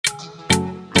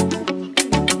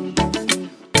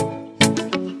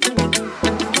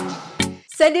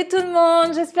Salut tout le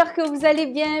monde, j'espère que vous allez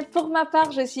bien. Pour ma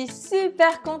part, je suis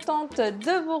super contente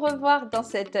de vous revoir dans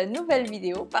cette nouvelle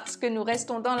vidéo parce que nous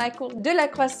restons dans la courbe de la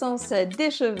croissance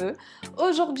des cheveux.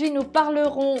 Aujourd'hui, nous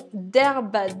parlerons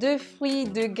d'herbes, de fruits,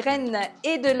 de graines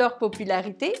et de leur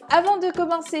popularité. Avant de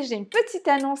commencer, j'ai une petite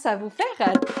annonce à vous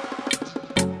faire.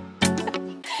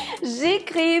 J'ai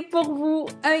créé pour vous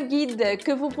un guide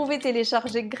que vous pouvez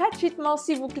télécharger gratuitement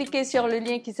si vous cliquez sur le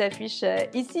lien qui s'affiche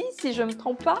ici, si je ne me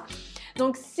trompe pas.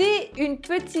 Donc c'est une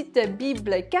petite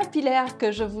bible capillaire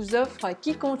que je vous offre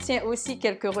qui contient aussi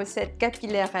quelques recettes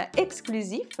capillaires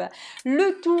exclusifs.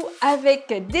 Le tout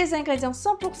avec des ingrédients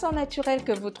 100% naturels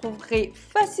que vous trouverez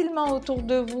facilement autour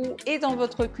de vous et dans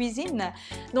votre cuisine.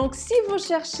 Donc si vous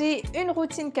cherchez une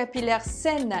routine capillaire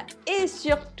saine et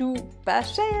surtout pas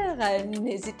chère,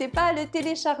 n'hésitez pas à le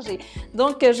télécharger.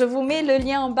 Donc je vous mets le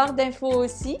lien en barre d'infos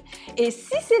aussi. Et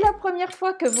si c'est la première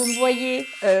fois que vous me voyez,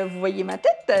 vous voyez ma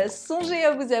tête, songez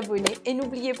à vous abonner et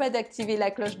n'oubliez pas d'activer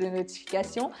la cloche de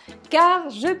notification car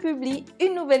je publie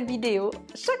une nouvelle vidéo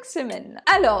chaque semaine.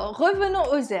 Alors revenons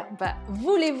aux herbes.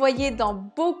 Vous les voyez dans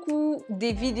beaucoup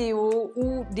des vidéos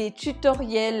ou des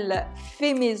tutoriels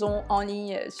faits maison en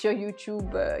ligne sur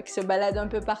YouTube qui se baladent un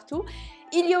peu partout.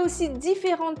 Il y a aussi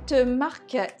différentes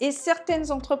marques et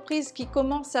certaines entreprises qui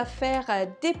commencent à faire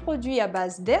des produits à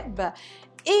base d'herbes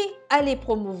et à les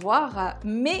promouvoir,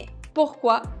 mais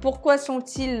pourquoi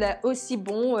sont-ils aussi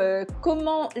bons?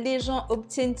 Comment les gens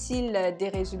obtiennent-ils des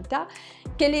résultats?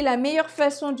 Quelle est la meilleure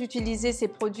façon d'utiliser ces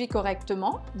produits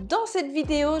correctement? Dans cette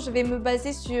vidéo, je vais me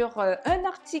baser sur un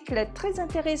article très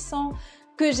intéressant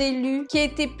que j'ai lu, qui a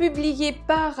été publié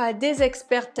par des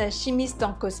expertes chimistes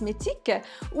en cosmétique,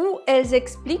 où elles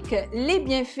expliquent les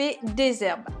bienfaits des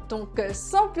herbes. Donc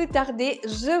sans plus tarder,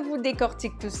 je vous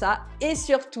décortique tout ça et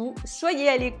surtout, soyez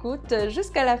à l'écoute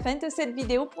jusqu'à la fin de cette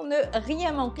vidéo pour ne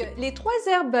rien manquer. Les trois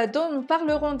herbes dont nous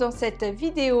parlerons dans cette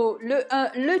vidéo, le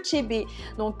 1, le chébé.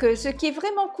 Donc ce qui est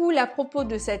vraiment cool à propos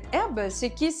de cette herbe, c'est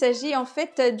qu'il s'agit en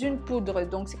fait d'une poudre.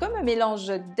 Donc c'est comme un mélange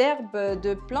d'herbes,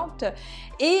 de plantes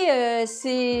et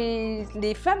c'est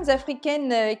les femmes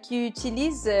africaines qui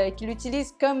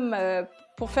l'utilisent comme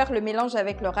pour faire le mélange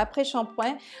avec leur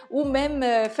après-shampoing ou même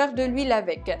faire de l'huile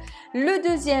avec. Le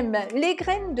deuxième, les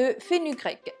graines de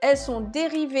fenugrec. Elles sont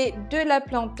dérivées de la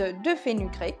plante de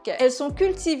fenugrec. Elles sont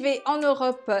cultivées en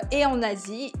Europe et en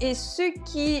Asie et ce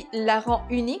qui la rend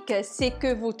unique, c'est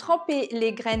que vous trempez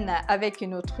les graines avec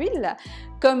une autre huile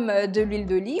comme de l'huile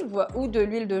d'olive ou de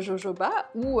l'huile de jojoba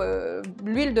ou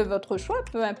l'huile de votre choix,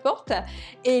 peu importe.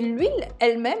 Et l'huile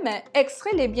elle-même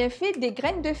extrait les bienfaits des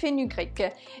graines de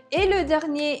fenugrec. Et le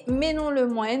dernier, mais non le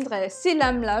moindre, c'est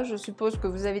l'amla. Je suppose que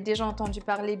vous avez déjà entendu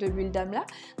parler de l'huile d'amla.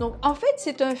 Donc en fait,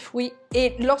 c'est un fruit.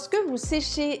 Et lorsque vous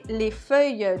séchez les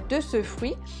feuilles de ce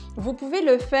fruit, vous pouvez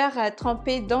le faire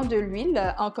tremper dans de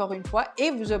l'huile, encore une fois,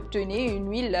 et vous obtenez une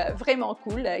huile vraiment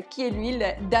cool qui est l'huile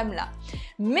d'amla.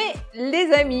 Mais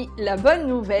les amis, la bonne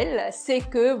nouvelle, c'est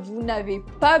que vous n'avez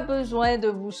pas besoin de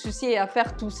vous soucier à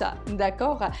faire tout ça,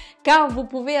 d'accord? Car vous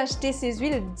pouvez acheter ces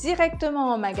huiles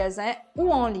directement en magasin ou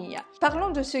en ligne.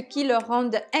 Parlons de ce qui le rend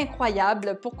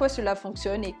incroyable, pourquoi cela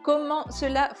fonctionne et comment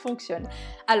cela fonctionne.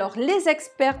 Alors, les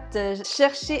expertes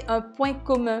cherchaient un point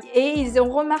commun et ils ont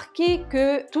remarqué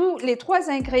que tous les trois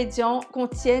ingrédients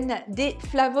contiennent des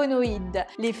flavonoïdes.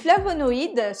 Les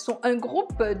flavonoïdes sont un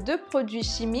groupe de produits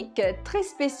chimiques très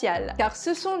spécial car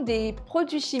ce sont des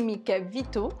produits chimiques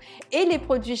vitaux et les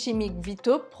produits chimiques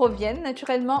vitaux proviennent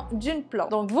naturellement d'une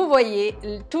plante. Donc vous voyez,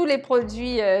 tous les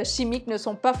produits chimiques ne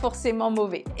sont pas forcément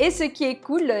mauvais. Et ce qui est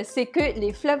cool, c'est que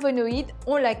les flavonoïdes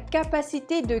ont la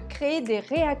capacité de créer des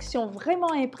réactions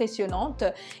vraiment impressionnantes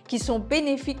qui sont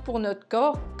bénéfiques pour notre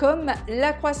corps, comme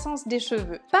la croissance des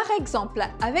cheveux. Par exemple,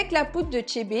 avec la poudre de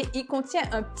chébé, il contient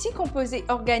un petit composé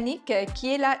organique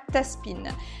qui est la taspine.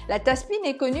 La taspine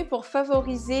est connue pour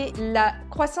favoriser la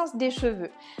croissance des cheveux.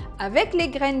 Avec les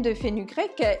graines de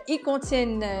fenugrec, ils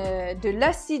contiennent de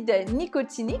l'acide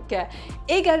nicotinique,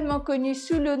 également connu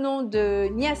sous le nom de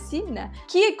niacine,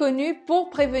 qui est connu pour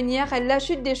prévenir la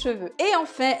chute des cheveux. Et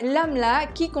enfin, l'amla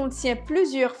qui contient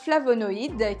plusieurs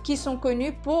flavonoïdes qui sont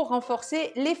connus pour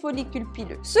renforcer les follicules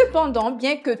pileux. Cependant,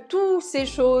 bien que toutes ces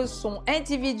choses sont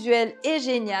individuelles et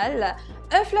géniales,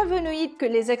 un flavonoïde que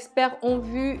les experts ont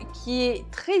vu qui est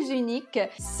très unique,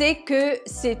 c'est que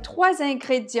ces trois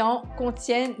ingrédients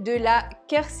contiennent de la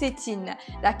quercétine.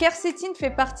 La quercétine fait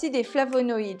partie des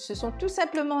flavonoïdes. Ce sont tout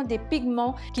simplement des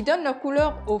pigments qui donnent leur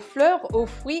couleur aux fleurs, aux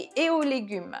fruits et aux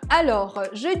légumes. Alors,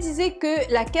 je disais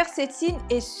que la quercétine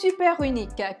est super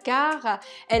unique car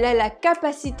elle a la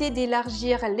capacité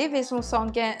d'élargir les vaisseaux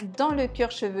sanguins dans le cuir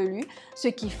chevelu, ce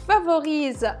qui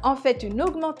favorise en fait une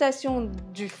augmentation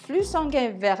du flux sanguin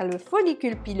sanguin vers le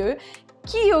follicule pileux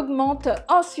qui augmente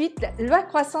ensuite la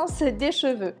croissance des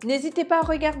cheveux. N'hésitez pas à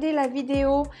regarder la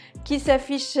vidéo qui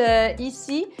s'affiche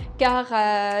ici car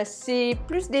c'est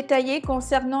plus détaillé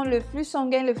concernant le flux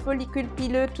sanguin, le follicule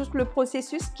pileux, tout le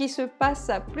processus qui se passe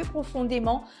plus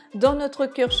profondément dans notre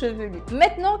cuir chevelu.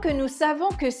 Maintenant que nous savons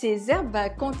que ces herbes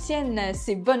contiennent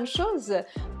ces bonnes choses,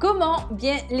 comment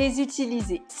bien les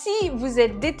utiliser? Si vous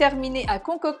êtes déterminé à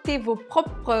concocter vos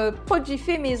propres produits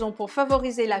faits maison pour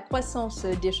favoriser la croissance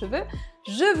des cheveux,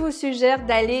 je vous suggère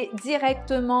d'aller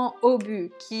directement au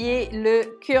but, qui est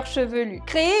le cuir chevelu.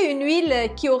 Créez une huile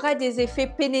qui aura des effets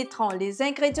pénétrants. Les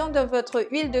ingrédients de votre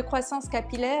huile de croissance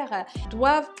capillaire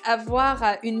doivent avoir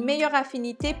une meilleure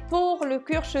affinité pour le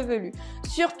cuir chevelu,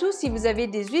 surtout si vous avez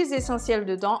des huiles essentielles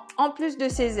dedans, en plus de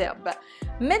ces herbes.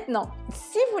 Maintenant,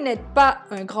 si vous n'êtes pas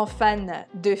un grand fan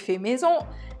de faits maison,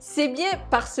 c'est bien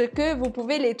parce que vous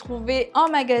pouvez les trouver en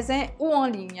magasin ou en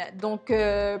ligne. Donc,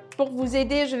 pour vous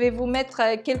aider, je vais vous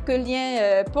mettre quelques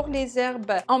liens pour les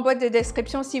herbes en boîte de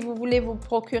description si vous voulez vous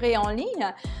procurer en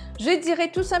ligne. Je dirais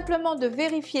tout simplement de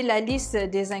vérifier la liste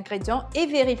des ingrédients et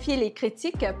vérifier les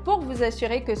critiques pour vous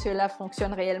assurer que cela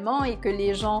fonctionne réellement et que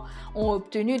les gens ont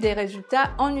obtenu des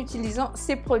résultats en utilisant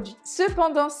ces produits.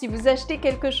 Cependant, si vous achetez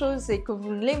quelque chose et que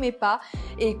vous ne l'aimez pas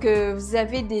et que vous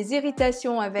avez des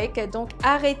irritations avec, donc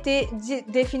arrêtez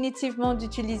définitivement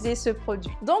d'utiliser ce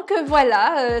produit. Donc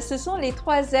voilà, ce sont les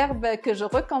 3 herbes que je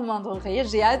recommanderais.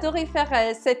 J'ai adoré faire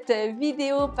cette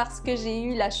vidéo parce que j'ai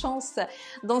eu la chance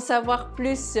d'en savoir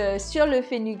plus sur le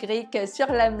fenugrec,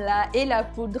 sur l'amla et la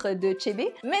poudre de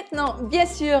chébé. Maintenant, bien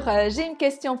sûr, j'ai une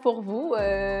question pour vous.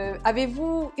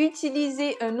 Avez-vous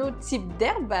utilisé un autre type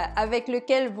d'herbe avec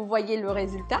lequel vous voyez le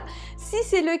résultat? Si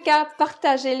c'est le cas,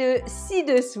 partagez-le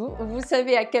ci-dessous. Vous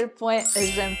savez à quel point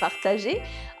j'aime partager,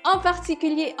 en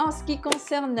particulier en ce qui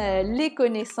concerne les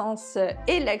connaissances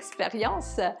et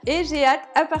l'expérience. Et j'ai hâte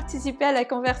à participer à la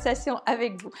conversation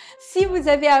avec vous. Si vous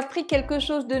avez appris quelque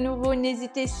chose de nouveau,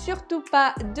 n'hésitez surtout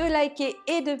pas de liker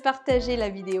et de partager la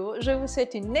vidéo. Je vous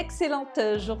souhaite une excellente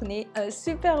journée, un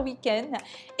super week-end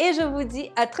et je vous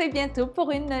dis à très bientôt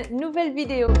pour une nouvelle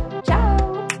vidéo. Ciao!